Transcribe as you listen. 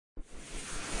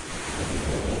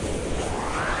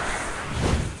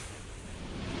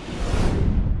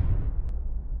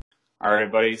All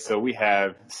right, buddy. So we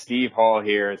have Steve Hall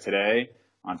here today.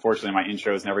 Unfortunately, my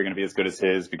intro is never going to be as good as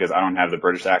his because I don't have the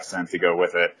British accent to go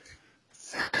with it.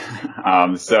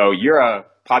 So you're a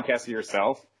podcaster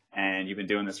yourself, and you've been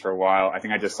doing this for a while. I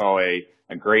think I just saw a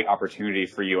great opportunity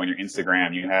for you on your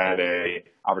Instagram. You had a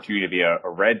opportunity to be a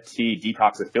Red Tea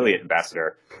Detox affiliate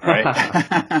ambassador,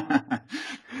 right?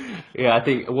 Yeah, I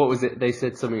think, what was it? They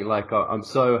said something like, I'm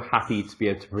so happy to be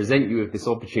able to present you with this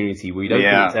opportunity. We don't give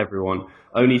it to everyone,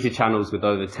 only to channels with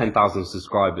over 10,000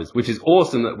 subscribers, which is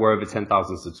awesome that we're over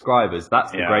 10,000 subscribers.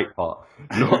 That's the great part,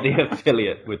 not the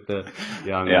affiliate with the,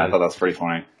 I thought that was pretty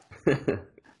funny.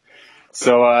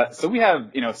 So we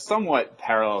have, somewhat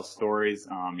parallel stories.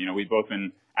 We've both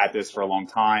been at this for a long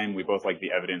time. We both like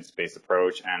the evidence-based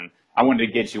approach, and I wanted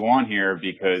to get you on here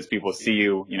because people see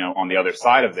you, on the other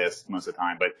side of this most of the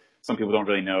time, but some people don't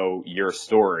really know your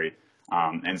story.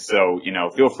 And so,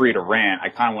 feel free to rant. I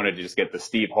kind of wanted to just get the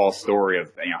Steve Hall story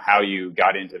of, how you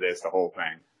got into this, the whole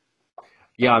thing.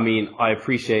 Yeah, I mean, I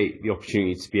appreciate the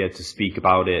opportunity to be able to speak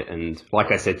about it. And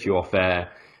like I said to you off air,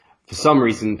 for some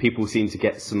reason, people seem to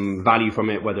get some value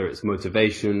from it, whether it's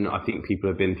motivation. I think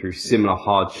people have been through similar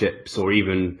hardships, or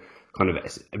even kind of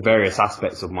various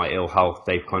aspects of my ill health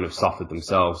they've kind of suffered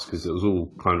themselves, because it was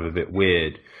all kind of a bit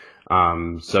weird.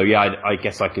 So yeah, I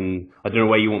guess I don't know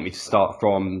where you want me to start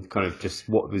from, kind of just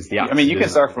what was the accident. I mean, you can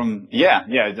start from,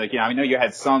 I know you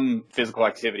had some physical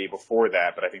activity before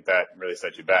that, but I think that really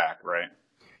set you back, right?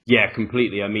 Yeah,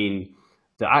 completely. I mean,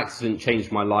 the accident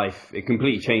changed my life. It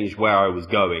completely changed where I was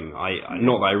going.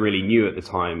 Not that I really knew at the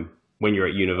time when you're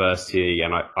at university,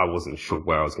 and I wasn't sure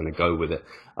where I was going to go with it.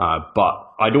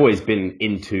 But I'd always been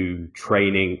into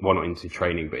training, well, not into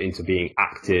training, but into being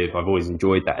active. I've always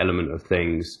enjoyed that element of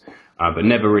things, but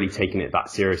never really taken it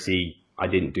that seriously. I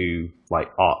didn't do like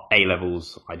A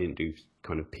levels. I didn't do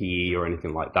kind of PE or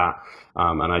anything like that.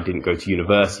 And I didn't go to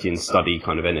university and study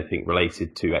kind of anything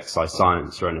related to exercise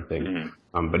science or anything.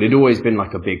 But it'd always been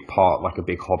like a big part, like a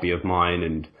big hobby of mine.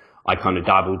 And I kind of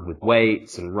dabbled with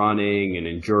weights and running and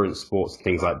endurance sports and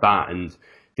things like that. And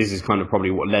this is kind of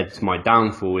probably what led to my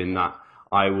downfall, in that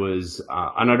I was,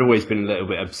 and I'd always been a little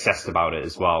bit obsessed about it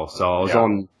as well. So I was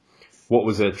on what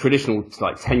was a traditional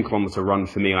like 10-kilometer run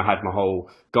for me. I had my whole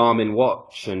Garmin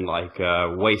watch and like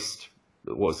waist,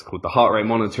 what's called the heart rate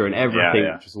monitor and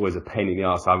everything, which was always a pain in the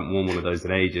ass. I haven't worn one of those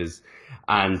in ages.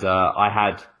 And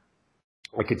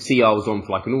I could see I was on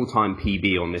for like an all-time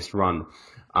PB on this run,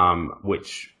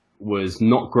 which was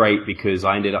not great because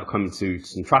I ended up coming to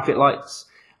some traffic lights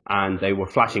and they were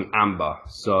flashing amber.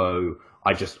 So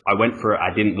I went for it.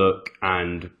 I didn't look.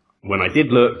 And when I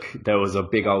did look, there was a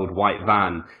big old white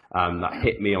van that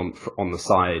hit me on the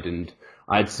side. And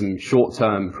I had some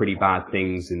short-term pretty bad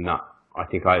things in that. I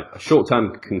think I had a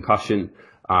short-term concussion.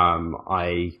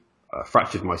 I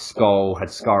fractured my skull, had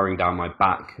scarring down my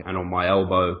back and on my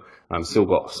elbow. Still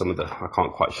got some of I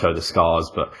can't quite show the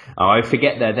scars, but I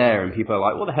forget they're there and people are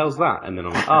like, what the hell's that? And then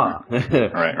I'm like,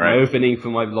 right. My opening for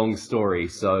my long story.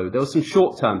 So there were some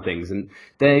short-term things and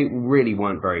they really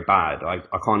weren't very bad. I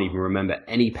can't even remember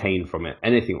any pain from it,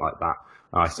 anything like that.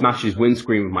 I smashed his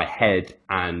windscreen with my head,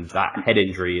 and that head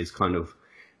injury is kind of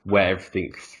where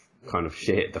everything kind of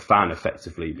shit hit the fan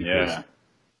effectively, because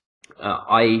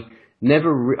I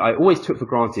always took for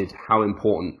granted how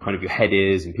important kind of your head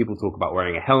is, and people talk about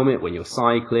wearing a helmet when you're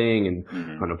cycling and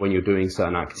kind of when you're doing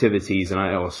certain activities,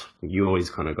 and you always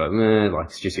kind of go, like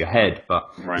it's just your head, but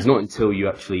it's not until you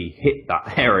actually hit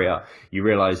that area you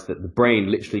realize that the brain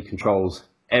literally controls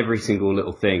every single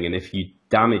little thing, and if you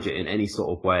damage it in any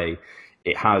sort of way,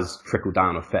 it has trickle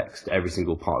down effects to every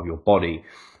single part of your body.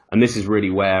 And this is really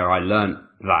where I learned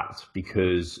that,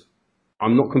 because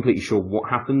I'm not completely sure what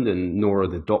happened, and nor are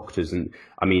the doctors. And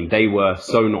I mean, they were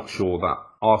so not sure that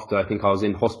after, I think I was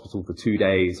in hospital for 2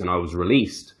 days and I was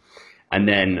released. And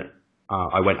then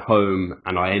I went home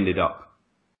and I ended up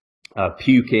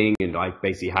puking, and I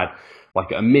basically had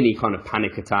like a mini kind of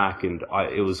panic attack, and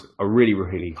it was a really,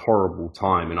 really horrible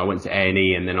time. And I went to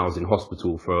A&E, and then I was in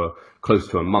hospital for close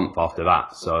to a month after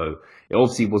that. So it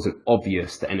obviously wasn't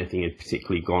obvious that anything had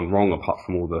particularly gone wrong, apart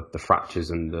from all the fractures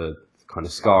and the kind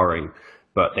of scarring.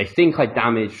 But they think I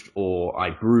damaged or I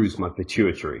bruised my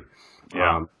pituitary,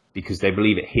 because they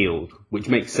believe it healed, which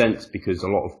makes sense because a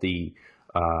lot of the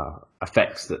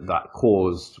effects that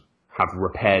caused have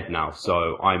repaired now.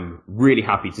 So I'm really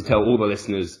happy to tell all the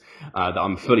listeners that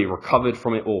I'm fully recovered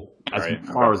from it, or as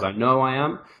far as I know I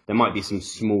am. There might be some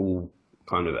small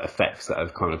kind of effects that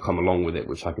have kind of come along with it,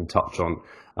 which I can touch on.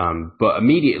 But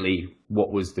immediately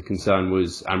what was the concern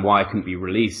was, and why I couldn't be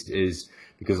released, is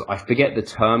because I forget the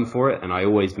term for it and I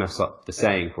always mess up the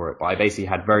saying for it, but I basically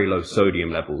had very low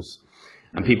sodium levels.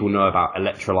 and people know about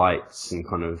electrolytes and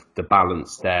kind of the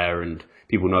balance there, and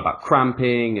people know about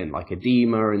cramping and like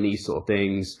edema and these sort of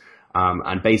things.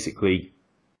 And basically,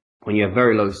 when you have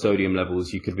very low sodium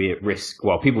levels, you could be at risk.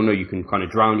 Well, people know you can kind of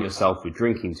drown yourself with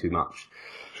drinking too much.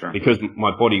 Sure. Because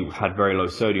my body had very low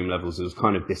sodium levels, it was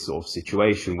kind of this sort of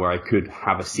situation where I could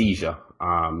have a seizure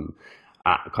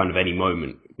at kind of any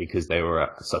moment because they were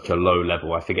at such a low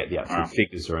level. I forget the actual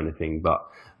figures or anything, but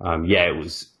yeah, it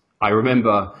was. I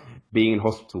remember being in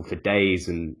hospital for days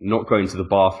and not going to the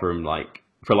bathroom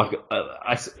for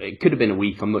it could have been a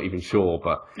week. I'm not even sure,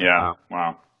 but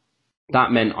wow.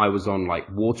 That meant I was on like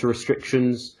water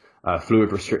restrictions,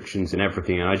 fluid restrictions, and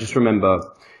everything. And I just remember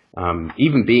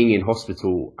even being in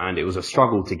hospital, and it was a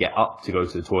struggle to get up to go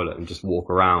to the toilet and just walk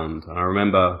around. And I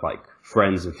remember like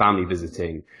friends and family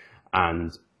visiting,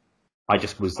 and I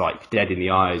just was like dead in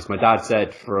the eyes. My dad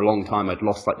said for a long time I'd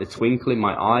lost like the twinkle in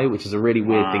my eye, which is a really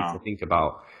weird thing to think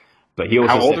about. But he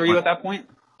also How old were you at that point?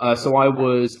 So I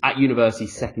was at university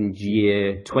second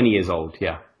year, 20 years old.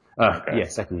 Yeah. Yeah,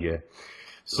 second year.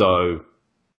 So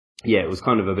yeah, it was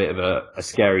kind of a bit of a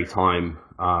scary time.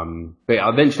 But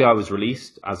eventually I was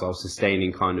released as I was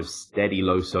sustaining kind of steady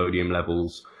low sodium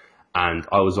levels. And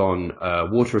I was on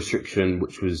water restriction,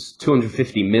 which was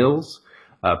 250 mils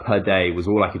per day was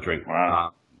all I could drink.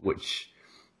 Wow. Which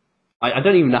I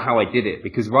don't even know how I did it,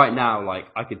 because right now, like,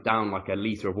 I could down like a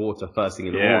liter of water first thing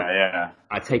in the morning. Yeah.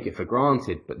 I take it for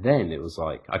granted. But then it was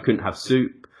like, I couldn't have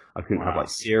soup. I couldn't have like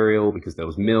cereal because there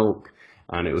was milk.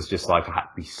 And it was just like, I had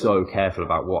to be so careful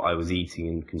about what I was eating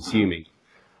and consuming.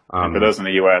 And for those in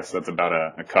the US, that's about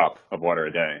a cup of water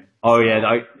a day. Oh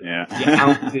yeah,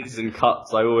 ounces and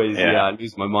cups. I always I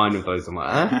lose my mind with those. I'm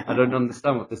like, I don't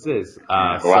understand what this is.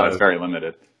 Wow, that's very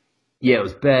limited. Yeah, it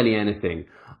was barely anything.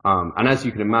 And as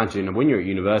you can imagine, when you're at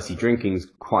university, drinking's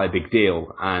quite a big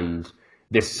deal, and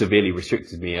this severely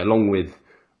restricted me, along with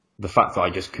the fact that I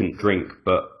just couldn't drink.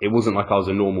 But it wasn't like I was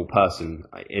a normal person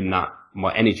in that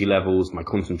my energy levels, my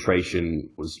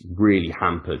concentration was really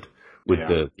hampered with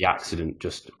the accident.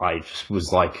 I just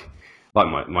was like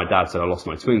my dad said, I lost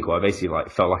my twinkle. I basically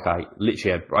like felt like I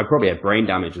probably had brain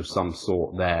damage of some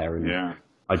sort there, and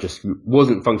I just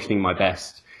wasn't functioning my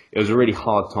best. It was a really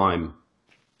hard time,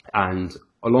 and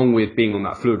along with being on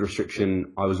that fluid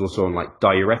restriction, I was also on like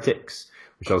diuretics,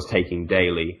 which I was taking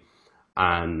daily,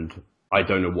 and I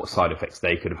don't know what side effects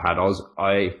they could have had.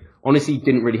 I honestly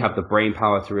didn't really have the brain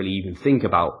power to really even think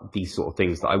about these sort of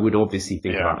things that I would obviously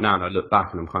think about now. And I look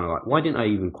back and I'm kind of like, why didn't I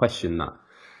even question that?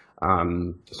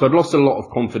 So I'd lost a lot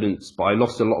of confidence, but I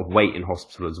lost a lot of weight in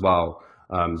hospital as well.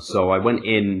 So I went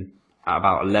in at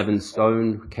about 11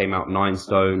 stone, came out 9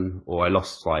 stone, or I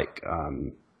lost like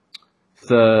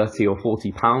 30 or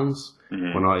 40 pounds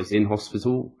when I was in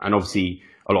hospital. And obviously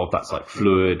a lot of that's like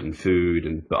fluid and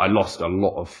food, but I lost a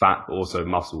lot of fat, but also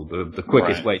muscle. The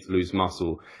quickest way to lose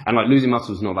muscle, and like losing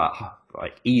muscle is not that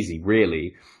like easy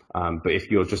really. But if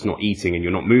you're just not eating and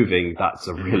you're not moving, that's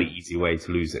a really easy way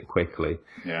to lose it quickly.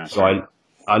 Yeah. So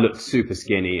I looked super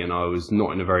skinny, and I was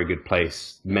not in a very good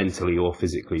place mentally or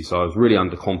physically. So I was really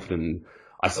underconfident.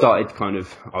 I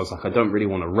was like, I don't really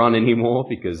want to run anymore,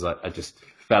 because I just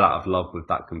fell out of love with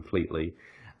that completely.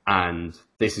 And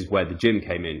this is where the gym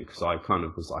came in, because I kind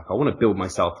of was like, I want to build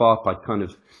myself up. I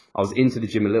was into the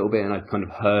gym a little bit, and I kind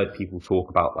of heard people talk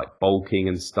about like bulking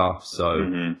and stuff.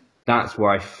 So that's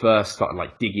where I first started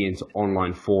like digging into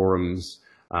online forums,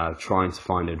 trying to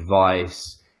find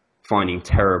advice, finding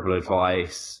terrible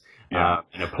advice, and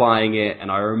applying it. And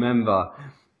I remember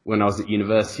when I was at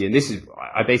university, and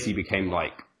I basically became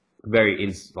like very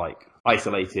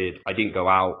isolated. I didn't go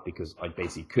out because I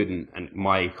basically couldn't. And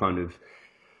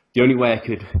the only way I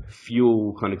could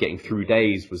fuel kind of getting through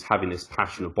days was having this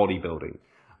passion of bodybuilding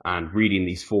and reading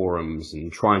these forums and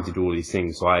trying to do all these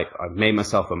things. So I made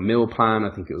myself a meal plan.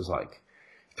 I think it was like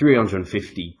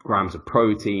 350 grams of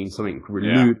protein, something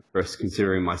ludicrous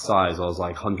considering my size. I was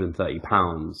like 130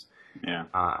 pounds. Yeah.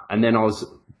 And then I was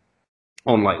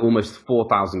on like almost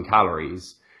 4,000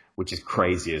 calories, which is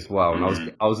crazy as well.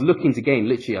 And I was looking to gain,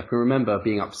 literally, I can remember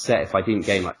being upset if I didn't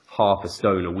gain like half a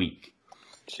stone a week.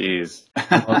 Jeez.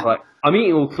 I was like, I'm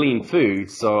eating all clean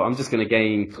food, so I'm just going to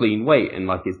gain clean weight. And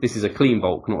like, this is a clean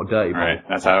bulk, not a dirty bulk. Right.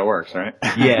 That's how it works, right?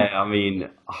 Yeah. I mean,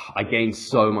 I gained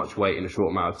so much weight in a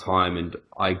short amount of time, and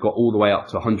I got all the way up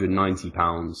to 190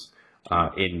 pounds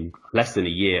in less than a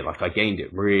year. Like, I gained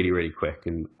it really, really quick.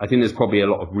 And I think there's probably a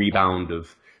lot of rebound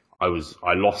I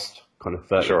lost kind of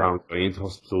 30 pounds going into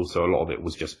hospital. So a lot of it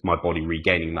was just my body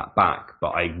regaining that back, but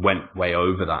I went way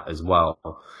over that as well.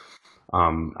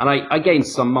 And I gained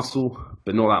some muscle,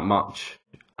 but not that much.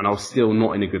 And I was still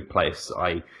not in a good place.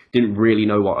 I didn't really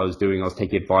know what I was doing. I was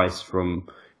taking advice from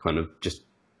kind of just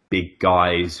big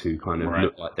guys who kind of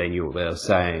looked like they knew what they were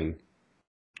saying.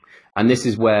 And this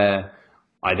is where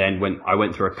I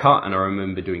went through a cut, and I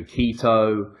remember doing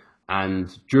keto.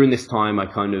 And during this time, I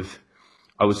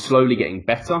was slowly getting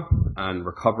better and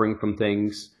recovering from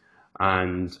things.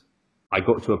 And I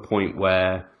got to a point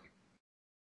where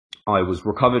I was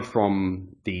recovered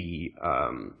from the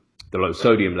low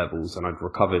sodium levels, and I'd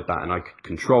recovered that, and I could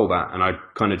control that. And I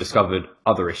kind of discovered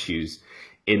other issues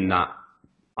in that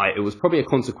it was probably a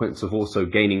consequence of also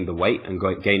gaining the weight and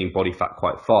gaining body fat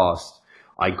quite fast.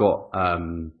 I got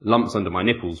lumps under my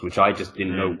nipples, which I just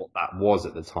didn't know what that was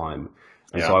at the time.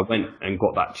 And so I went and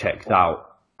got that checked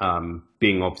out,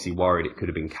 being obviously worried it could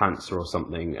have been cancer or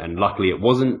something. And luckily it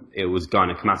wasn't. It was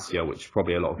gynecomastia, which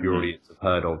probably a lot of your audience have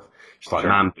heard of, just like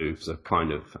man boobs,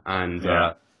 kind of. And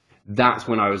that's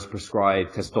when I was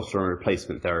prescribed testosterone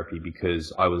replacement therapy,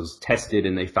 because I was tested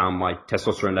and they found my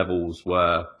testosterone levels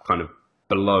were kind of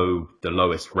below the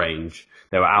lowest range.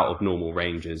 They were out of normal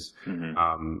ranges.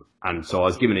 And so I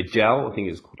was given a gel, I think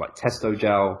it was called like Testo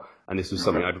gel. And this was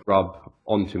something I'd rub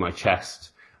onto my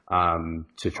chest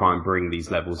to try and bring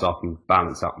these levels up and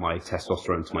balance out my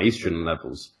testosterone to my estrogen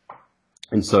levels.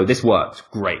 And so this worked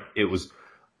great. It was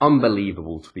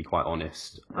unbelievable, to be quite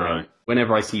honest.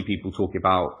 Whenever I see people talk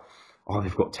about,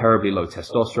 they've got terribly low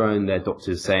testosterone, their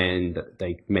doctor's saying that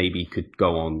they maybe could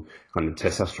go on kind of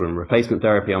testosterone replacement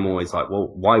therapy, I'm always like, well,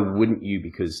 why wouldn't you?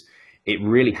 Because it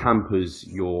really hampers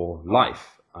your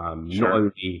life. Not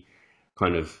only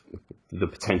kind of the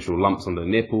potential lumps on the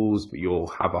nipples, but you'll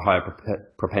have a higher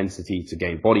propensity to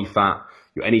gain body fat.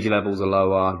 Your energy levels are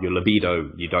lower. Your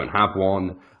libido, you don't have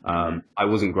one. I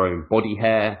wasn't growing body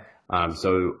hair.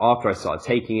 So after I started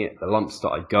taking it, the lumps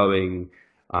started going.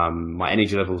 My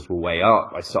energy levels were way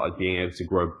up. I started being able to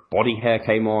grow body hair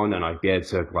came on, and I'd be able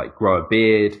to like grow a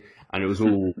beard, and it was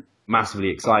all massively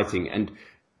exciting. And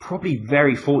probably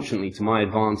very fortunately to my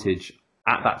advantage,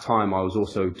 at that time, I was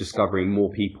also discovering more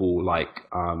people like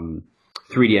 3D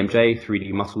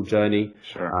 3D Muscle Journey,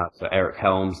 so Eric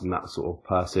Helms and that sort of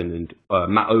person. And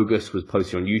Matt Ogus was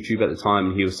posting on YouTube at the time,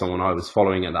 and he was someone I was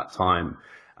following at that time.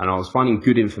 And I was finding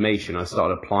good information. I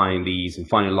started applying these and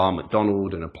finding Lyle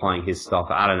McDonald and applying his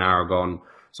stuff at Alan Aragon.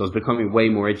 So I was becoming way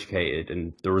more educated,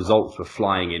 and the results were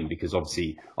flying in, because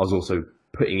obviously I was also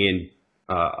putting in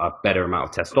a better amount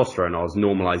of testosterone. I was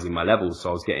normalizing my levels, so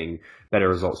I was getting better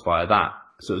results via that.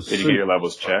 So did you get your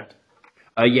levels checked?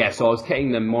 Yeah, so I was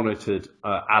getting them monitored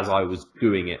as I was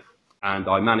doing it, and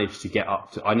I managed to get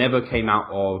up to. I never came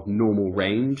out of normal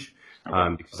range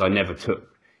because I never took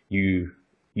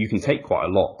You can take quite a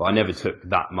lot, but I never took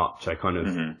that much. I kind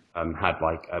of had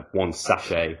like one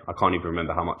sachet. I can't even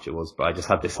remember how much it was, but I just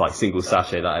had this like single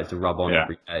sachet that I had to rub on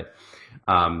every day.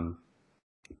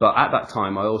 But at that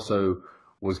time, I also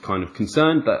was kind of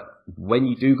concerned that when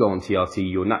you do go on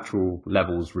TRT, your natural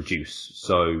levels reduce.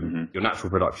 So your natural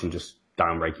production just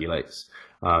downregulates.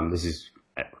 This is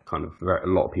kind of a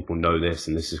lot of people know this,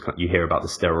 and this is, you hear about the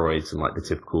steroids and like the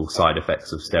typical side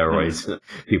effects of steroids that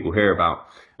people hear about.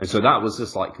 And so that was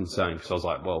just like concerning, because I was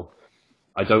like, well,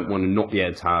 I don't want to not be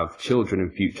able to have children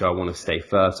in future. I want to stay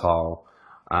fertile.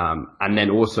 And then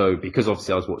also, because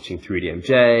obviously I was watching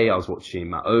 3DMJ, I was watching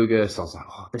Matt Ogus, I was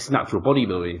like, this natural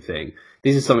bodybuilding thing,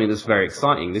 this is something that's very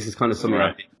exciting. This is kind of something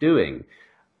I've been doing.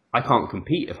 I can't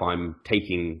compete if I'm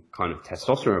taking kind of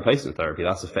testosterone replacement therapy.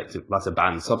 That's effective. That's a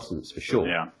banned substance for sure.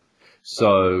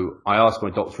 So I asked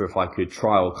my doctor if I could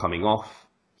trial coming off.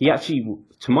 He actually,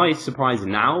 to my surprise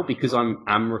now, because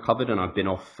I'm recovered and I've been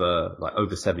off for like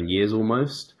over 7 years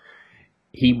almost,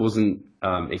 he wasn't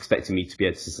expecting me to be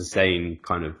able to sustain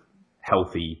kind of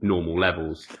healthy, normal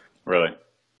levels. Really?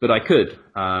 But I could.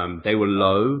 They were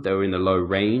low. They were in the low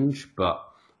range, but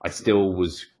I still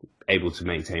was able to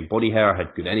maintain body hair. I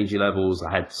had good energy levels.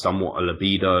 I had somewhat a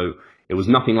libido. It was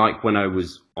nothing like when I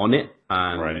was on it.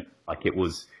 Like it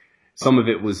was, some of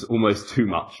it was almost too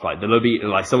much. Like the libido,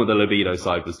 like some of the libido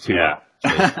side was too much.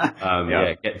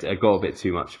 It got a bit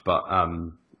too much. But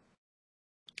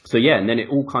so yeah, and then it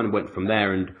all kind of went from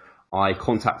there. And I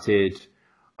contacted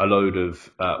a load of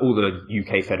all the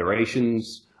UK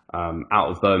federations. Out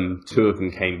of them, 2 of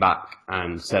them came back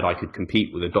and said I could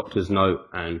compete with a doctor's note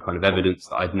and kind of evidence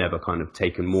that I'd never kind of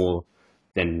taken more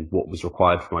than what was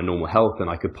required for my normal health, and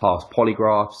I could pass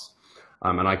polygraphs.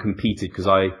 And I competed because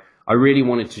I really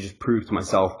wanted to just prove to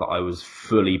myself that I was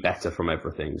fully better from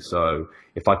everything. So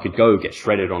if I could go get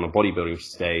shredded on a bodybuilding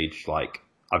stage, like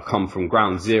I've come from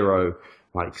ground zero,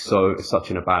 like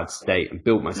such in a bad state, and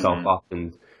built myself up,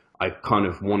 and I kind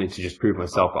of wanted to just prove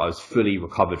myself that I was fully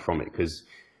recovered from it, because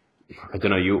I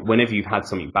don't know, whenever you've had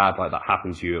something bad like that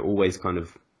happen to you, it always kind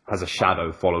of has a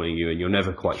shadow following you, and you're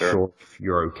never quite sure if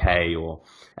you're okay or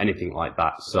anything like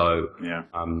that. So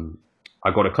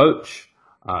I got a coach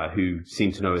who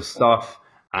seemed to know his stuff,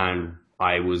 and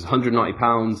I was 190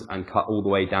 pounds and cut all the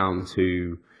way down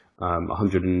to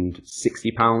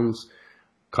 160 pounds,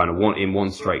 kind of in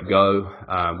one straight go,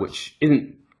 which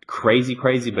isn't crazy,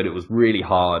 but it was really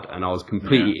hard, and I was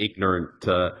completely ignorant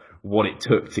to what it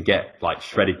took to get like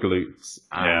shredded glutes,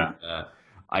 and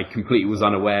I completely was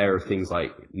unaware of things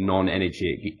like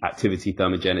non-energy activity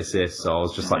thermogenesis. So I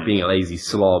was just like being a lazy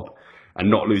slob and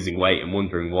not losing weight and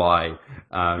wondering why,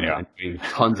 and doing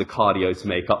tons of cardio to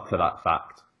make up for that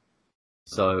fact.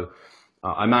 So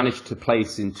I managed to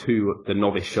place in 2 of the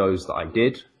novice shows that I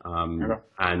did,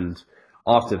 and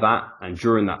after that and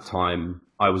during that time,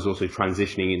 I was also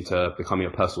transitioning into becoming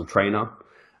a personal trainer.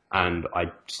 And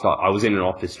I was in an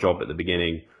office job at the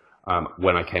beginning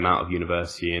when I came out of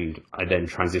university, and I then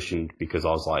transitioned because I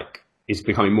was like, it's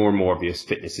becoming more and more obvious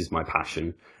fitness is my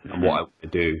passion and what I want to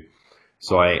do.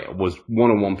 So I was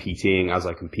one-on-one PTing as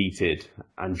I competed,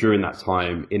 and during that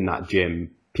time in that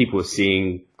gym, people were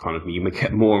seeing kind of me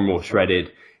get more and more shredded.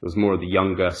 It was more of the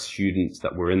younger students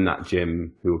that were in that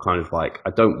gym who were kind of like, I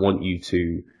don't want you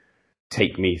to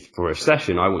take me for a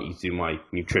session. I want you to do my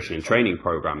nutrition and training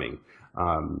programming.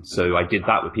 So I did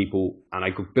that with people, and I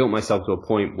built myself to a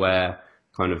point where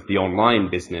kind of the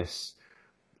online business,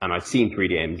 and I'd seen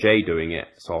 3DMJ doing it.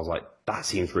 So I was like, that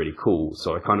seems really cool.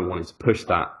 So I kind of wanted to push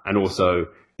that. And also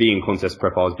being contest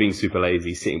prep, I was being super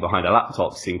lazy, sitting behind a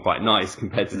laptop seemed quite nice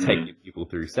compared to taking people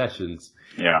through sessions.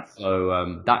 Yeah.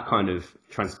 So, that kind of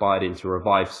transpired into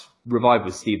Revive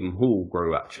with Stephen Hall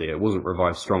grew, actually. It wasn't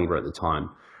Revive Stronger at the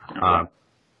time.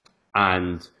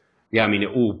 And yeah, I mean, it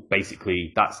all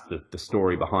basically, that's the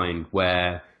story behind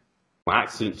where my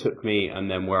accident took me and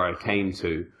then where I came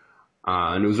to.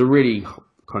 And it was a really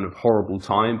kind of horrible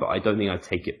time, but I don't think I'd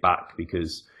take it back,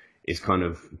 because it's kind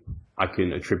of, I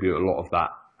can attribute a lot of that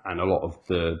and a lot of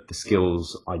the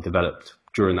skills I developed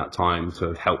during that time to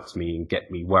have helped me and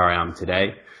get me where I am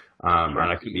today. And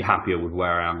I couldn't be happier with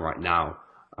where I am right now.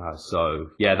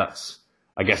 So yeah, that's,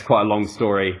 I guess, quite a long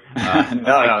story. No,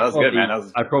 that's good,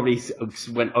 man. I probably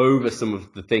went over some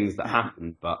of the things that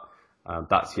happened, but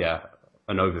that's,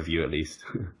 an overview at least.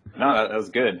 No, that was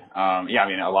good. I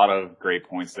mean, a lot of great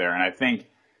points there. And I think,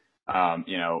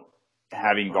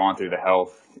 having gone through the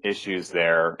health issues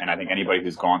there, and I think anybody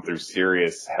who's gone through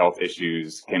serious health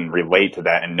issues can relate to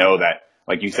that and know that,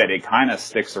 like you said, it kind of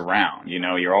sticks around.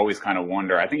 You're always kind of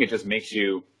wonder. I think it just makes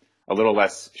you a little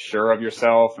less sure of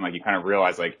yourself, and like you kind of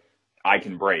realize, like, I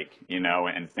can break,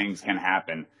 and things can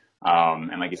happen.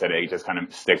 And like you said, it just kind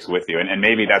of sticks with you. And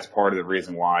maybe that's part of the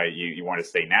reason why you want to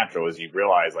stay natural, is you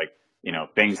realize, like,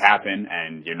 things happen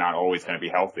and you're not always going to be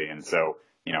healthy. And so,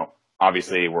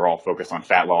 obviously we're all focused on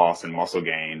fat loss and muscle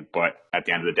gain, but at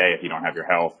the end of the day, if you don't have your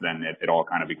health, then it all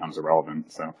kind of becomes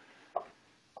irrelevant. So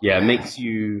yeah, it makes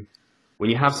you, when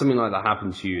you have something like that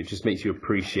happen to you, it just makes you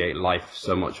appreciate life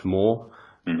so much more,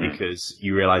 because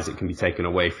you realize it can be taken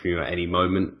away from you at any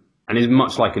moment. And it's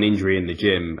much like an injury in the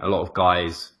gym. A lot of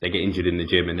guys, they get injured in the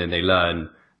gym and then they learn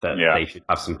that they should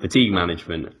have some fatigue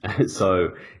management. So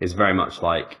it's very much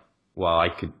like, well,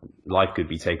 life could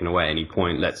be taken away at any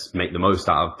point. Let's make the most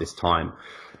out of this time.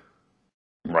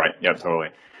 Right. Yeah, totally.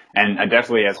 And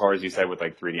definitely, as far as you said with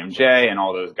like 3DMJ and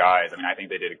all those guys, I mean, I think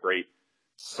they did a great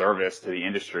service to the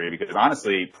industry, because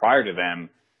honestly, prior to them,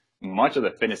 much of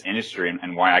the fitness industry,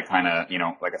 and why I kind of,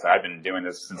 like I said, I've been doing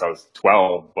this since I was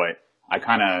 12, but I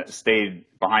kind of stayed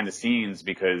behind the scenes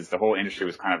because the whole industry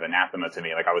was kind of anathema to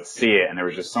me. Like, I would see it and there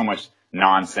was just so much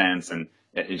nonsense, and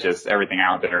it's just everything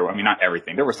out there. I mean, not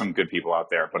everything. There were some good people out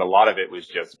there, but a lot of it was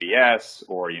just BS,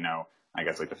 or, I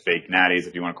guess like the fake natties,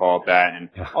 if you want to call it that, and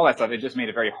all that stuff. It just made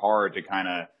it very hard to kind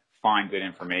of find good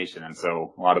information. And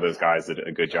so a lot of those guys did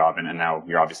a good job. And now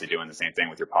you're obviously doing the same thing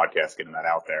with your podcast, getting that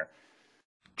out there.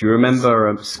 Do you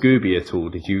remember Scooby at all?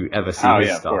 Did you ever see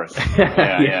his stuff? Of course.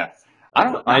 Yeah. I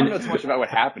don't know too much about what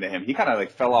happened to him. He kind of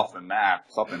like fell off the map.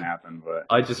 Something happened, but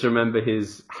I just remember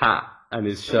his hat and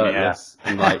his shirtless,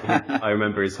 and like I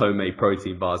remember his homemade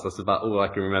protein bars. That's about all I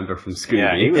can remember from Scooby.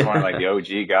 Yeah, he was one of like the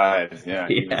OG guys. Yeah,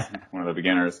 he was one of the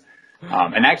beginners.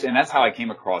 And that's how I came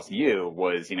across you.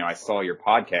 Was I saw your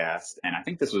podcast, and I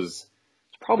think this was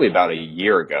probably about a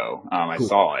year ago. I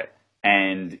saw it,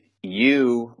 and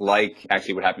you, like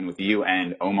actually what happened with you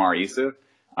and Omar Isuf.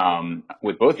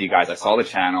 With both of you guys, I saw the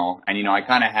channel, and I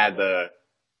kind of had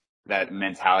that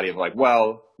mentality of like,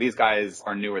 well, these guys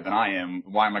are newer than I am.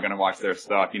 Why am I going to watch their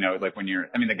stuff? Like when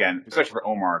again, especially for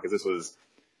Omar, because this was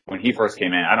when he first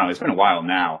came in. I don't know, it's been a while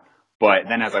now, But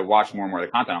then as I watch more and more of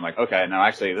the content, I'm like, okay, no,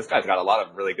 actually, this guy's got a lot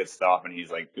of really good stuff, and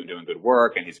he's like doing good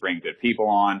work, and he's bringing good people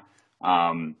on.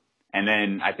 And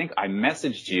then I think I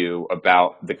messaged you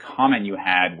about the comment you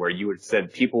had where you had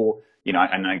said people, you know,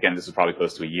 and again, this was probably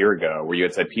close to a year ago, where you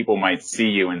had said people might see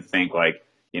you and think like,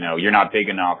 you know, you're not big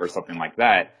enough or something like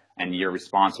that. And your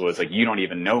response was like, you don't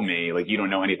even know me, like you don't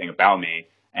know anything about me.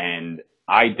 And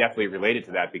I definitely related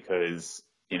to that because,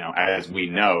 you know, as we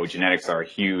know, genetics are a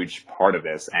huge part of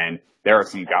this. And there are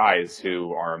some guys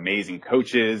who are amazing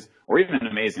coaches or even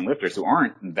amazing lifters who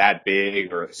aren't that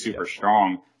big or super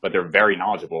strong, but they're very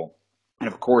knowledgeable. And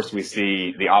of course, we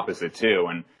see the opposite too.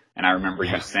 And I remember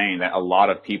you saying that a lot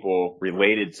of people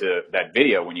related to that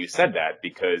video when you said that,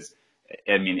 because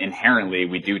I mean, inherently,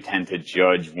 we do tend to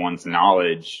judge one's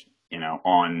knowledge, you know,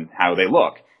 on how they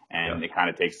look. And it kind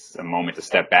of takes a moment to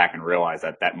step back and realize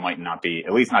that that might not be,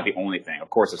 at least not the only thing. Of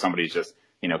course, if somebody's just,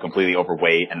 you know, completely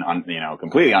overweight and, you know,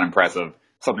 completely unimpressive,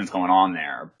 something's going on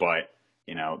there. But,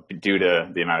 you know, due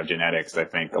to the amount of genetics, I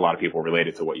think a lot of people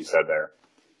related to what you said there.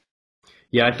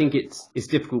 Yeah, I think it's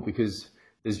difficult because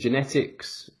there's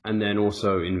genetics and then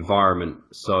also environment.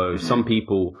 So some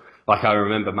people, like I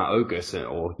remember Matt Ogus,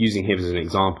 or using him as an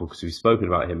example because we've spoken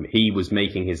about him, he was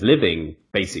making his living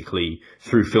basically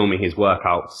through filming his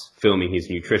workouts, filming his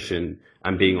nutrition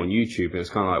and being on YouTube. And it's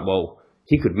kind of like, well,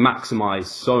 he could maximize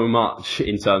so much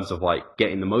in terms of like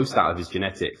getting the most out of his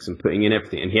genetics and putting in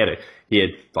everything. And he had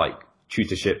like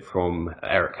tutorship from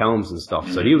Eric Helms and stuff.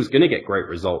 So he was going to get great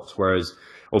results. Whereas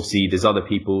obviously there's other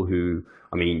people who,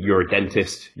 I mean, you're a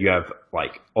dentist, you have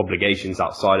like obligations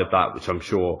outside of that, which I'm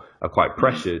sure are quite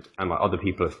pressured. And like other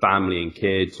people have family and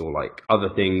kids or like other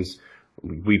things.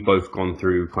 We've both gone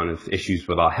through kind of issues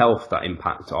with our health that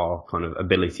impact our kind of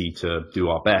ability to do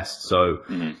our best. So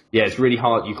yeah, it's really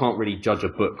hard. You can't really judge a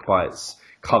book by its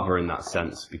cover in that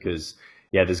sense, because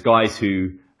yeah, there's guys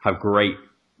who have great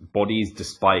bodies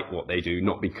despite what they do,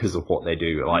 not because of what they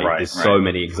do. Like there's so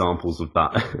many examples of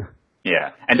that.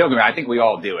 Yeah. And don't get me wrong, I think we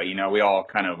all do it. You know, we all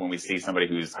kind of, when we see somebody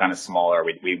who's kind of smaller,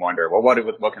 we wonder, well,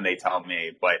 what can they tell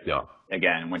me? But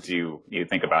again, once you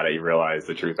think about it, you realize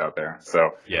the truth out there.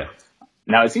 So yeah.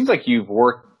 Now it seems like you've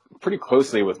worked pretty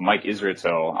closely with Mike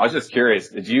Israetel. I was just curious,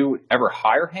 did you ever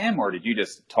hire him or did you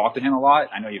just talk to him a lot?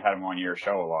 I know you've had him on your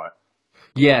show a lot.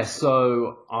 Yeah.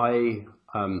 So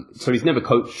so he's never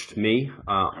coached me.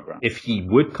 If he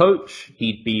would coach,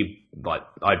 he'd be like,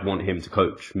 I'd want him to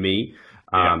coach me.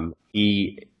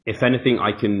 If anything,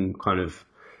 I can kind of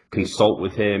consult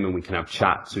with him and we can have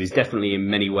chats. So he's definitely in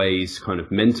many ways kind of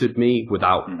mentored me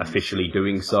without officially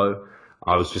doing so.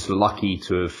 I was just lucky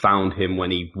to have found him when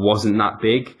he wasn't that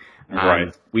big.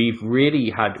 And we've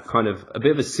really had kind of a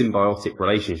bit of a symbiotic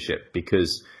relationship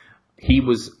because he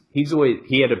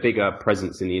had a bigger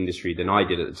presence in the industry than I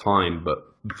did at the time. But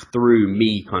through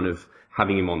me kind of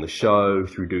having him on the show,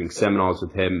 through doing seminars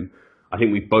with him, I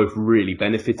think we both really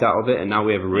benefit out of it. And now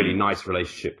we have a really nice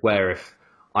relationship where if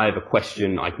I have a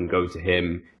question, I can go to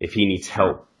him. If he needs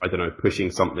help, I don't know, pushing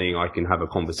something, I can have a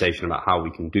conversation about how we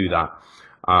can do that.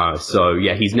 So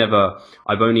yeah,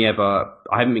 I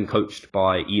haven't been coached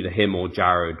by either him or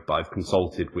Jared, but I've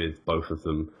consulted with both of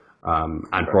them,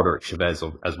 and Broderick Chavez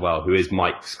as well, who is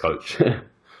Mike's coach.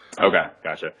 Okay,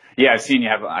 gotcha. Yeah,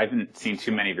 I haven't seen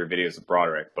too many of your videos of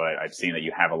Broderick, but I've seen that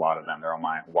you have a lot of them. They're on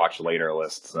my watch later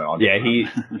list. So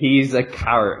he's a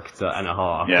character and a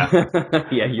half. Yeah.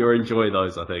 Yeah, you'll enjoy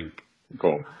those, I think.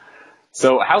 Cool.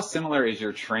 So how similar is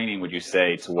your training, would you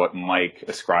say, to what Mike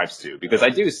ascribes to? Because I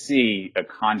do see a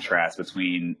contrast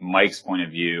between Mike's point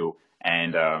of view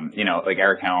and, you know, like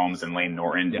Eric Helms and Layne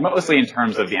Norton, mostly in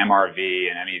terms of the MRV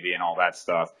and MEV and all that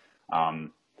stuff.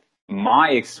 My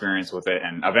experience with it,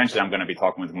 and eventually I'm going to be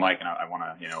talking with Mike and I want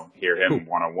to, you know, hear him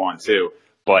one-on-one too.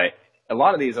 But a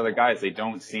lot of these other guys, they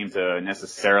don't seem to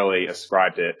necessarily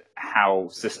ascribe to how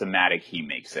systematic he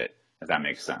makes it, if that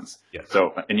makes sense. Yes.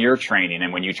 So in your training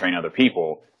and when you train other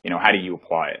people, you know, how do you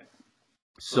apply it?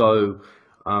 So,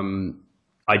 I don't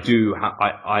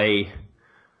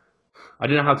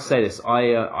know how to say this.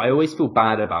 I always feel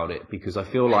bad about it because I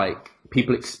feel like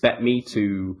people expect me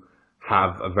to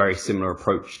have a very similar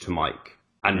approach to Mike.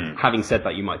 And having said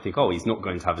that, you might think, oh, he's not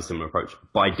going to have a similar approach.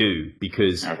 But I do,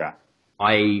 because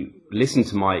I listen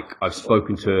to Mike. I've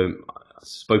spoken to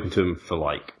him for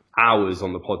like hours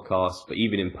on the podcast, but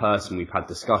even in person, we've had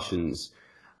discussions.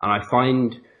 And I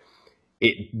find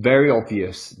it very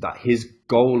obvious that his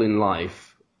goal in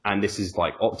life, and this is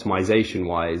like optimization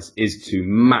wise, is to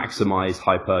maximize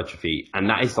hypertrophy. And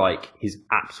that is like his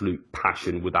absolute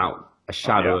passion without a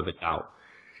shadow of a doubt.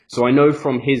 So I know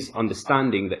from his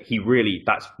understanding that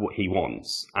that's what he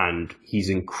wants. And he's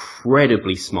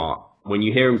incredibly smart. when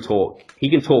you hear him talk, he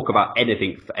can talk about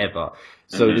anything forever.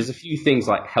 So there's a few things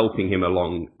like helping him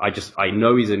along. I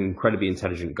know he's an incredibly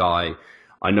intelligent guy.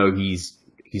 I know he's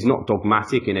not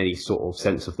dogmatic in any sort of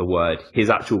sense of the word. His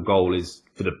actual goal is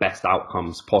for the best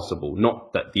outcomes possible.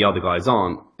 Not that the other guys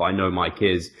aren't, but I know Mike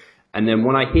is. And then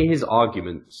when I hear his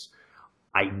arguments,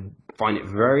 I find it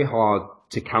very hard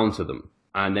to counter them.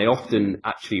 And they often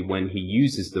actually, when he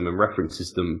uses them and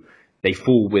references them, they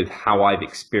fall with how I've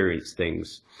experienced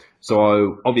things.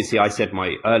 So obviously I said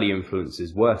my early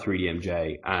influences were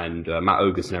 3DMJ and Matt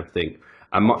Ogus and everything.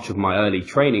 And much of my early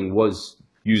training was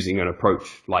using an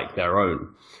approach like their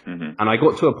own. And I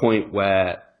got to a point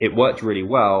where it worked really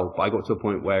well, but I got to a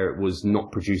point where it was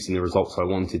not producing the results I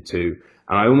wanted to.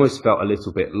 And I almost felt a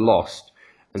little bit lost.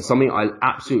 And something I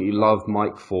absolutely love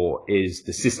Mike for is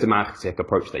the systematic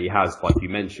approach that he has, like you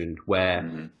mentioned,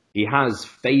 where he has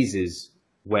phases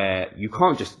where you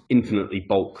can't just infinitely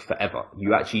bulk forever.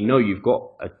 You actually know you've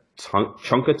got a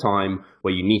chunk of time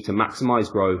where you need to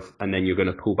maximize growth, and then you're going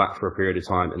to pull back for a period of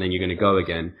time, and then you're going to go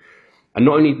again. And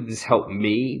not only did this help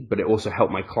me, but it also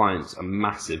helped my clients a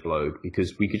massive load,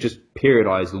 because we could just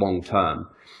periodize long term.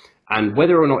 And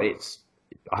whether or not it's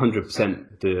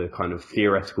 100% the kind of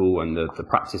theoretical and the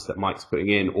practice that Mike's putting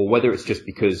in, or whether it's just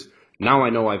because now I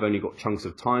know I've only got chunks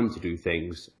of time to do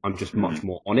things, I'm just much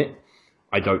more on it.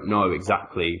 I don't know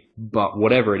exactly, but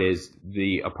whatever it is,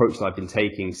 the approach that I've been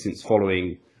taking since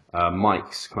following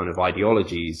Mike's kind of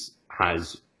ideologies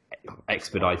has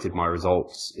expedited my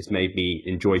results. It's made me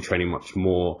enjoy training much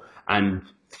more and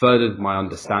furthered my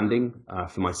understanding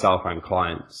for myself and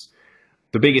clients.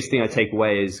 The biggest thing I take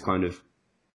away is kind of,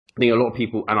 I think a lot of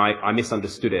people, and I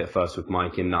misunderstood it at first with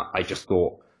Mike in that I just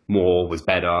thought more was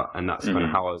better, and that's kind of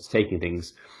how I was taking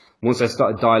things. Once I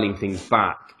started dialing things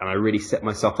back and I really set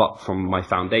myself up from my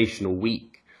foundational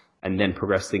week and then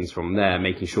progressed things from there,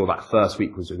 making sure that first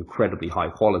week was incredibly high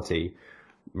quality,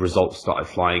 results started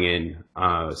flying in.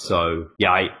 So yeah,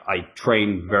 I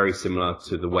train very similar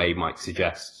to the way Mike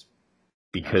suggests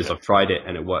because I've tried it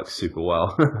and it works super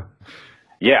well.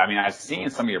 Yeah, I mean, I've seen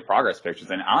some of your progress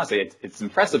pictures, and honestly, it's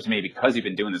impressive to me because you've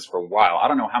been doing this for a while. I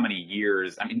don't know how many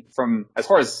years, I mean, from as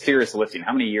far as serious lifting,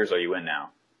 how many years are you in now?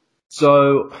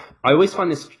 So I always find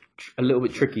this a little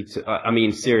bit tricky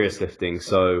serious lifting.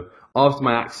 So after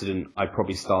my accident,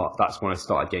 that's when I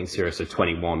started getting serious at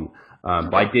 21.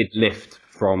 But I did lift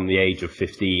from the age of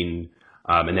 15.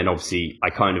 And then obviously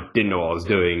I kind of didn't know what I was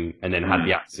doing and then had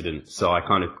the accident. So I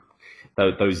kind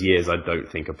of, those years I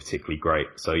don't think are particularly great.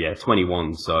 So yeah,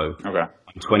 21. So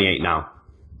I'm 28 now.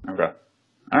 Okay.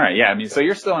 All right. Yeah. I mean, so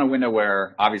you're still in a window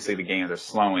where obviously the gains are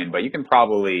slowing, but you can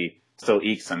probably still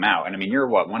eke some out. And I mean, you're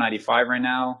what, 195 right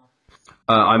now?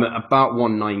 I'm at about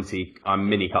 190. I'm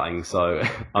mini cutting, so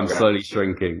I'm slowly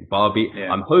shrinking. But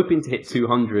I'm hoping to hit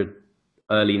 200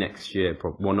 early next year.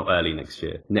 Well, not early next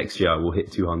year. Next year I will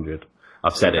hit 200.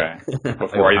 I've said it.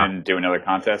 Before you even do another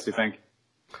contest, you think?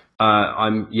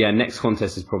 Next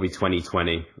contest is probably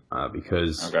 2020,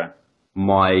 because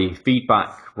my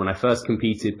feedback when I first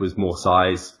competed was more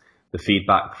size. The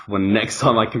feedback when next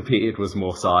time I competed was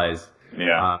more size.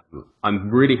 Yeah. I'm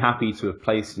really happy to have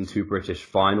placed in 2 British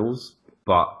finals,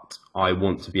 but I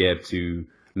want to be able to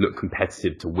look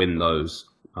competitive to win those.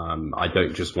 I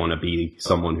don't just want to be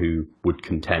someone who would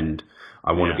contend.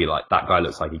 I want to be like, that guy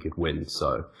looks like he could win.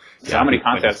 So how many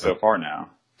contests so far now?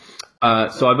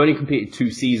 So I've only competed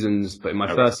 2 seasons, but in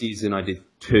my first season I did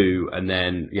 2, and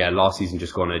then last season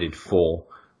just gone I did 4.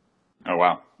 Oh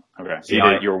wow. Okay. So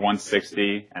you were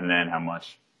 160, and then how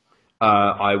much?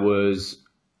 I was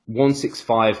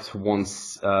 165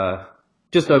 to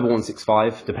just over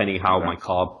 165, depending how my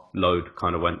carb load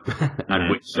kind of went and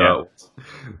which show.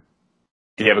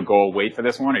 Do you have a goal weight for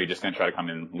this one, or are you just going to try to come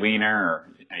in leaner,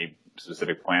 or any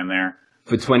specific plan there?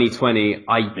 For 2020,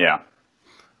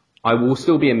 I will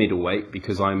still be a middleweight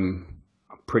because I'm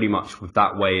pretty much with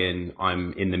that weigh-in,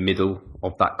 I'm in the middle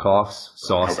of that class.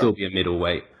 So I'll still be a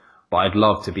middleweight, but I'd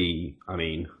love to be, I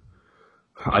mean,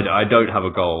 I don't have a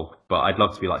goal, but I'd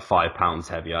love to be like 5 pounds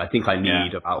heavier. I think I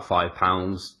need about 5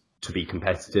 pounds to be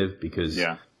competitive, because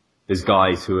there's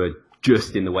guys who are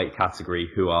just in the weight category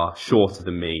who are shorter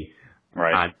than me,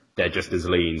 and they're just as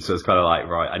lean. So it's kind of like,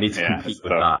 I need to compete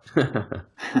with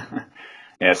that.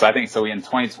 Yeah, so I think in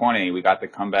 2020 we got the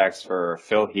comebacks for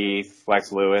Phil Heath,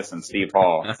 Flex Lewis, and Steve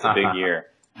Hall. It's a big year.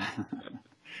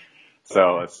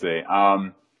 So let's see.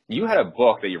 You had a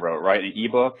book that you wrote, right? An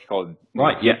ebook called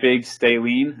Get Big, Stay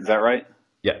Lean. Is that right?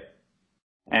 Yeah.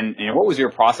 And what was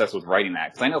your process with writing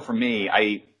that? Because I know for me,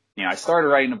 I started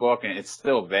writing a book and it's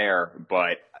still there,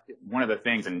 but one of the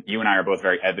things, and you and I are both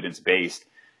very evidence-based,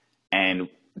 and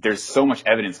there's so much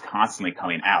evidence constantly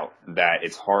coming out that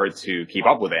it's hard to keep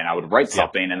up with it. And I would write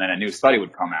something and then a new study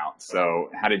would come out. So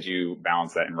how did you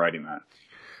balance that in writing that?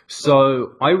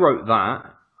 So I wrote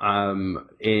that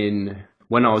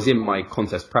when I was in my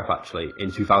contest prep, actually,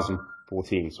 in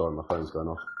 2014. Sorry, my phone's going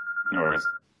off. No worries.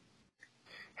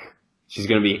 She's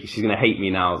gonna hate me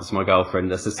now. It's my girlfriend.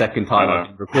 That's the second time I've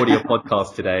been recording a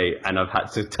podcast today, and I've had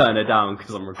to turn her down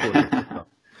because I'm recording a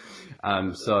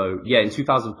podcast. So yeah, in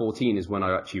 2014 is when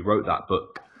I actually wrote that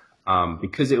book,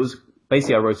 because it was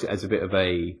basically, I wrote it as a bit of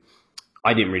I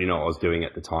didn't really know what I was doing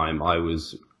at the time. I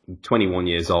was 21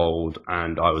 years old,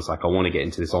 and I was like, I want to get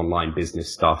into this online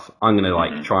business stuff. I'm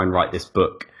gonna try and write this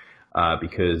book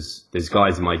because there's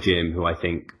guys in my gym who I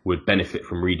think would benefit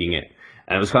from reading it.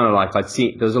 And it was kind of like,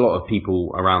 there's a lot of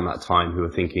people around that time who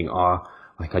were thinking, I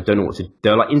don't know what to do.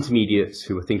 They're like intermediates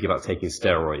who were thinking about taking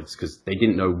steroids because they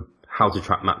didn't know how to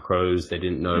track macros. They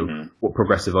didn't know what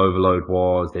progressive overload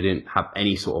was. They didn't have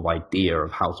any sort of idea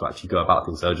of how to actually go about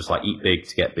things. They were just like, eat big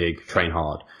to get big, train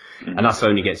hard. And that's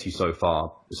only gets you so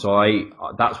far. So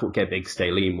that's what Get Big,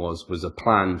 Stay Lean was a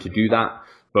plan to do that,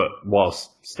 but whilst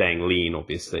staying lean,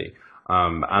 obviously.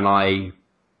 And I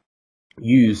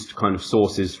used kind of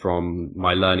sources from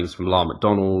my learnings from Lyle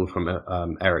McDonald, from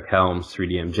Eric Helms,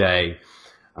 3DMJ,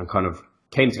 and kind of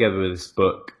came together with this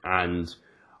book. And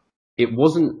it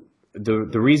wasn't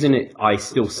the reason I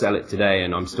still sell it today,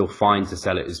 and I'm still fine to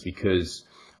sell it, is because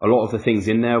a lot of the things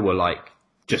in there were like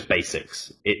just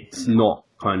basics. It's not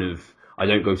kind of, I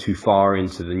don't go too far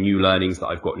into the new learnings that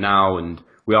I've got now, and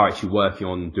we are actually working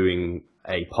on doing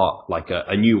a part, like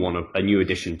a new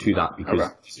addition to that,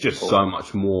 because it's just so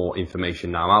much more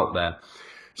information now out there.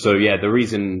 So yeah, the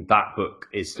reason that book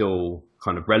is still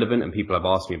kind of relevant and people have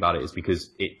asked me about it is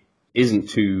because it isn't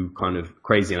too kind of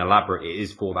crazy and elaborate. It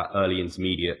is for that early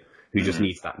intermediate who just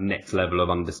needs that next level of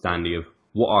understanding of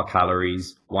what are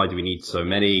calories, why do we need so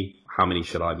many, how many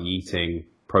should I be eating,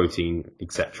 protein,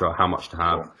 etc., how much to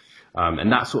have.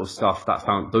 And that sort of stuff,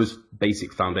 those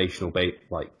basic foundational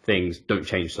things don't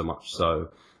change so much.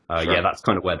 So yeah, that's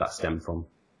kind of where that stemmed from.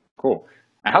 Cool.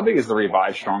 And how big is the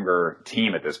Revive Stronger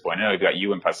team at this point? I know you've got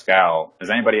you and Pascal. Is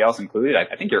anybody else included?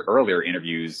 I think your earlier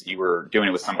interviews, you were doing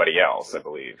it with somebody else, I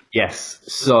believe. Yes.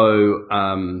 So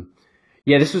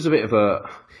yeah, this was a bit of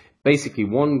basically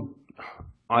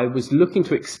I was looking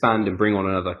to expand and bring on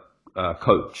another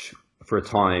coach for a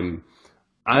time.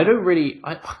 I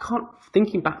can't,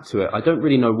 thinking back to it, I don't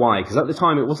really know why, because at the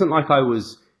time it wasn't like I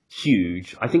was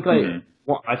huge. I think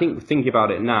I think thinking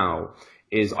about it now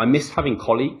is I missed having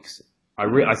colleagues.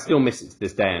 I still miss it to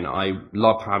this day, and I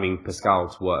love having Pascal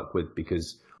to work with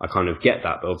because I kind of get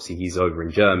that, but obviously he's over in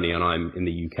Germany and I'm in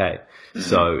the UK,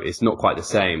 so it's not quite the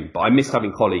same, but I miss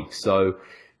having colleagues. So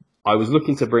I was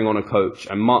looking to bring on a coach,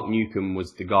 and Mark Newcomb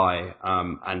was the guy,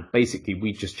 and basically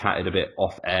we just chatted a bit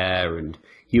off air, and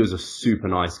he was a super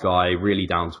nice guy, really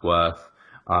down to earth.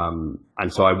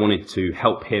 And so I wanted to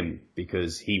help him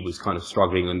because he was kind of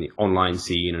struggling on the online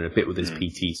scene and a bit with his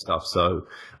PT stuff. So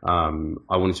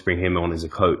I wanted to bring him on as a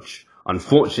coach.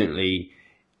 Unfortunately,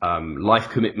 life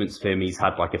commitments for him, he's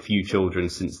had like a few children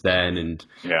since then, and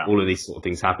all of these sort of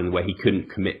things happened where he couldn't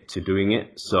commit to doing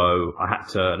it. So I had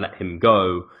to let him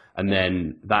go. And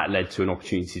then that led to an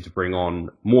opportunity to bring on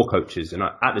more coaches. And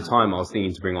at the time I was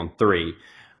thinking to bring on 3,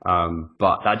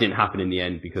 but that didn't happen in the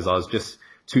end because I was just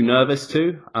too nervous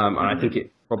to. And I think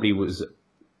it probably was, it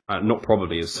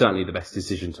was certainly the best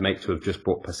decision to make to have just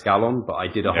brought Pascal on. But I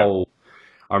did I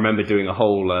remember doing a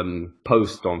whole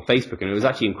post on Facebook, and it was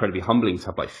actually incredibly humbling to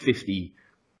have like 50,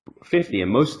 and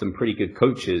most of them pretty good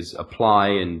coaches apply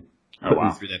and put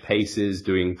them through their paces,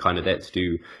 doing kind of that to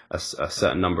do a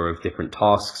certain number of different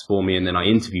tasks for me. And then I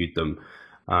interviewed them.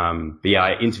 But yeah,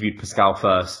 I interviewed Pascal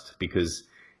first because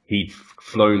he'd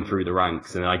flown through the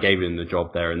ranks, and I gave him the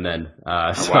job there and then.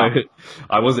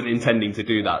 I wasn't intending to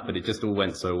do that, but it just all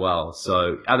went so well.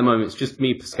 So at the moment, it's just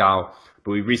me, Pascal,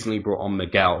 but we recently brought on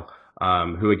Miguel,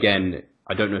 who again,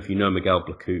 I don't know if you know Miguel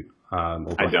Blacut.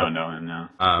 I don't know him now.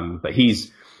 But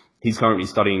he's currently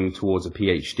studying towards a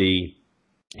PhD.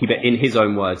 In his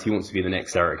own words, he wants to be the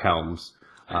next Eric Helms.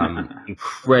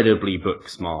 Incredibly book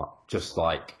smart, just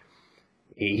like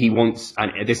he wants,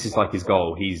 and this is like his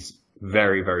goal. He's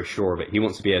very, very sure of it. He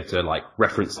wants to be able to like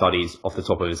reference studies off the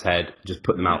top of his head, just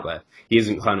put them out there. He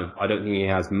isn't I don't think he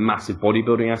has massive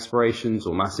bodybuilding aspirations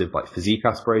or massive like physique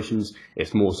aspirations.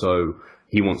 It's more so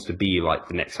he wants to be like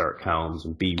the next Eric Helms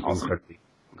and be incredibly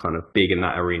kind of big in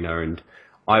that arena. And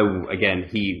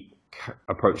he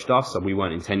approached us, and we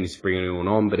weren't intending to bring anyone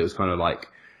on, but it was kind of like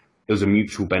there was a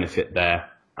mutual benefit there,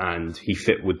 and he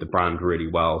fit with the brand really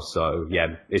well. So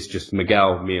yeah, it's just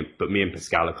Miguel, me and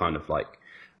Pascal are kind of like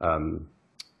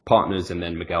partners, and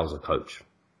then Miguel's a coach.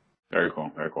 Very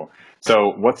cool. Very cool.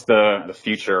 So what's the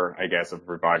future, I guess, of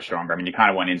Revive Stronger? I mean, you kind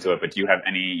of went into it, but do you have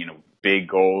any, big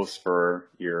goals for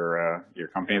your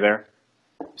company there?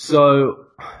 So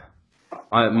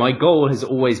my goal has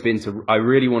always been I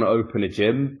really want to open a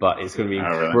gym, but it's going to be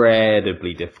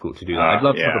incredibly difficult to do that. I'd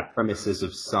love to have a premises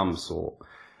of some sort.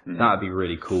 That'd be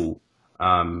really cool.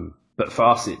 But for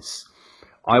us, as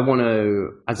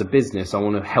a business, I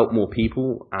want to help more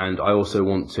people, and I also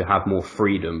want to have more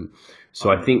freedom. So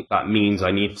I think that means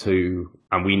we need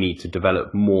to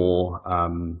develop more,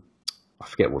 I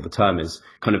forget what the term is,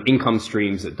 kind of income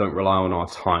streams that don't rely on our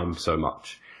time so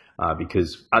much.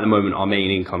 Because at the moment, our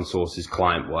main income source is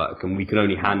client work, and we can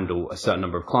only handle a certain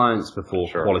number of clients before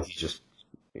quality just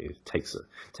takes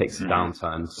a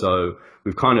downturn. So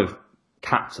we've kind of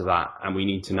capped to that, and we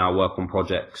need to now work on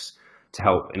projects to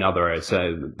help in other areas.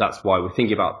 So that's why we're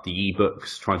thinking about the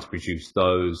ebooks, trying to produce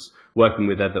those, working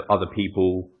with other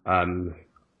people.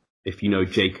 If you know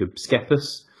Jacob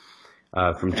Skeffus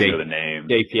from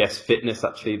JPS Fitness,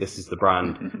 actually, this is the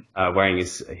brand wearing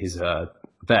his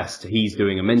vest. He's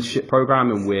doing a mentorship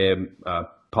program, and we're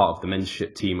part of the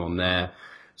mentorship team on there.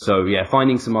 So yeah,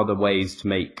 finding some other ways to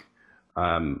make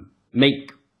a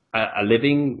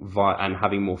living and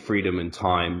having more freedom and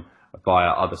time via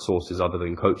other sources other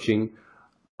than coaching.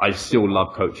 I still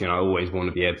love coaching. I always want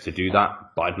to be able to do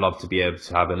that, but I'd love to be able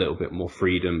to have a little bit more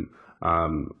freedom.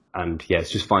 And yeah,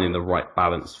 it's just finding the right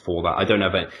balance for that. I don't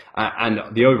know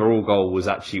and the overall goal was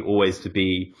actually always to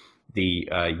be the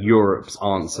Europe's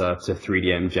answer to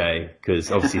 3DMJ,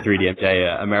 because obviously 3DMJ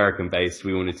are American based.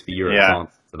 We wanted to be Europe's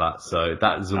answer to that. So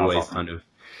that is always kind of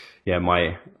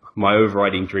my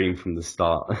overriding dream from the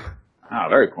start. Oh,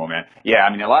 very cool, man. Yeah, I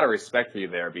mean, a lot of respect for you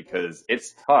there, because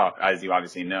it's tough, as you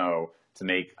obviously know, to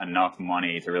make enough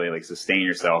money to really sustain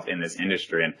yourself in this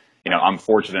industry. And I'm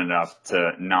fortunate enough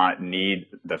to not need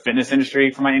the fitness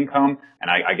industry for my income, and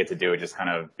I get to do it just kind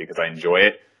of because I enjoy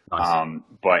it. Nice.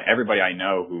 But everybody I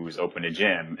know who's opened a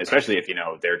gym, especially if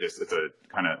it's a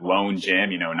kind of lone gym,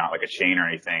 not like a chain or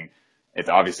anything, it's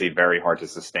obviously very hard to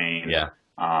sustain. Yeah.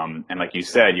 And like you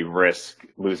said, you risk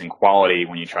losing quality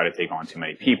when you try to take on too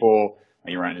many people,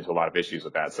 and you run into a lot of issues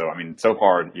with that. So, I mean, so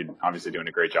far, you're obviously doing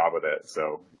a great job with it.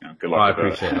 So, good luck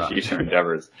with the future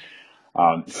endeavors.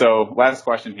 So last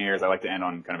question here is I like to end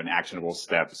on kind of an actionable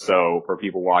step. So for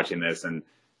people watching this and,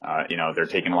 they're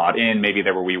taking a lot in, maybe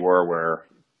they're where we were, where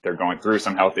they're going through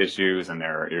some health issues and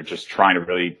you're just trying to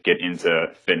really get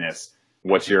into fitness.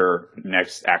 What's your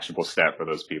next actionable step for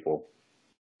those people?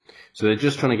 So they're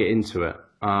just trying to get into it.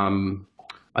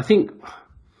 I think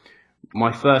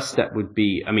my first step would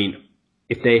be,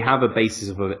 if they have a basis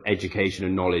of education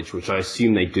and knowledge, which I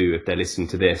assume they do if they're listening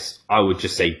to this, I would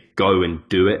just say go and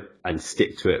do it and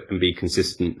stick to it and be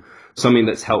consistent. Something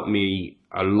that's helped me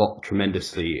a lot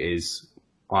tremendously is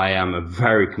I am a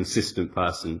very consistent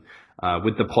person.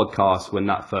 With the podcast, when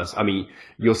that first,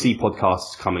 you'll see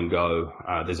podcasts come and go.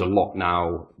 There's a lot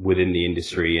now within the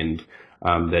industry, and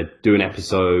they do an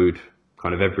episode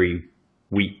kind of every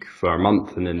week for a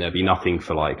month, and then there'll be nothing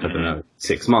for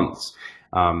 6 months.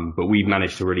 But we've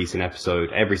managed to release an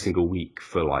episode every single week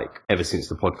for ever since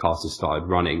the podcast has started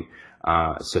running.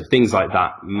 So things like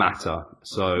that matter.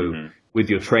 So with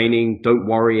your training, don't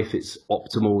worry if it's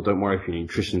optimal. Don't worry if your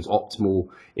nutrition's optimal.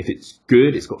 If it's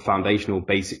good, it's got foundational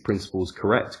basic principles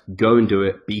correct, go and do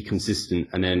it, be consistent,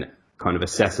 and then kind of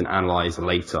assess and analyze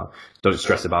later. Don't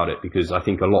stress about it, because I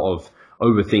think a lot of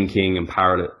overthinking and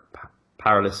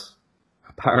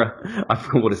I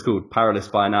forgot what it's called. Paralysis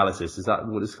by analysis. Is that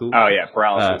what it's called? Oh yeah,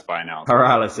 paralysis by analysis.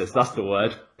 Paralysis. That's the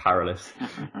word. Paralysis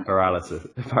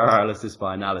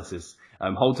by analysis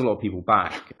holds a lot of people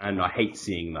back, and I hate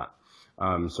seeing that.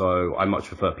 So I much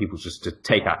prefer people just to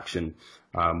take action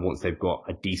once they've got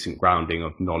a decent grounding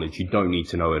of knowledge. You don't need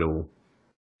to know it all.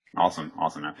 Awesome,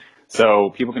 man.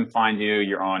 So people can find you.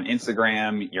 You're on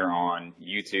Instagram. You're on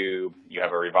YouTube. You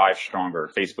have a Revive Stronger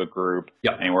Facebook group.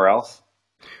 Yep. Anywhere else?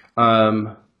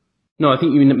 No, I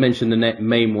think you mentioned the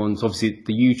main ones. Obviously,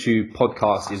 the YouTube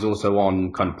podcast is also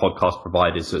on kind of podcast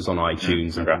providers, so it's on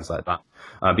iTunes and things like that.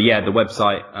 But yeah, the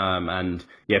website, and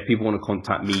yeah, if people want to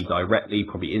contact me directly,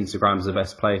 probably Instagram's the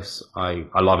best place. I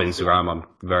love Instagram. I'm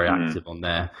very active on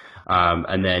there.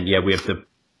 And then, yeah, we have the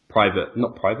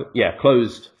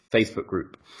closed Facebook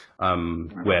group,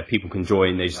 where people can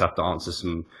join. They just have to answer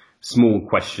some small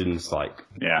questions that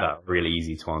are really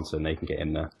easy to answer, and they can get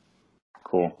in there.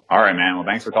 Cool. All right, man. Well,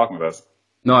 thanks for talking with us.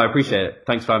 No, I appreciate it.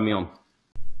 Thanks for having me on.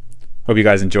 Hope you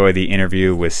guys enjoyed the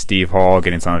interview with Steve Hall,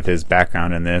 getting some of his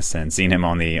background in this and seeing him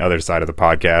on the other side of the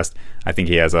podcast. I think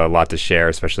he has a lot to share,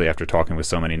 especially after talking with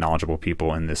so many knowledgeable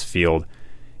people in this field.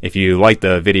 If you like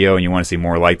the video and you want to see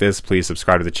more like this, please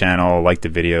subscribe to the channel, like the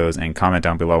videos, and comment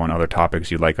down below on other topics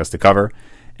you'd like us to cover.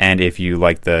 And if you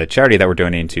like the charity that we're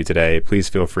donating to today, please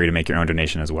feel free to make your own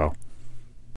donation as well.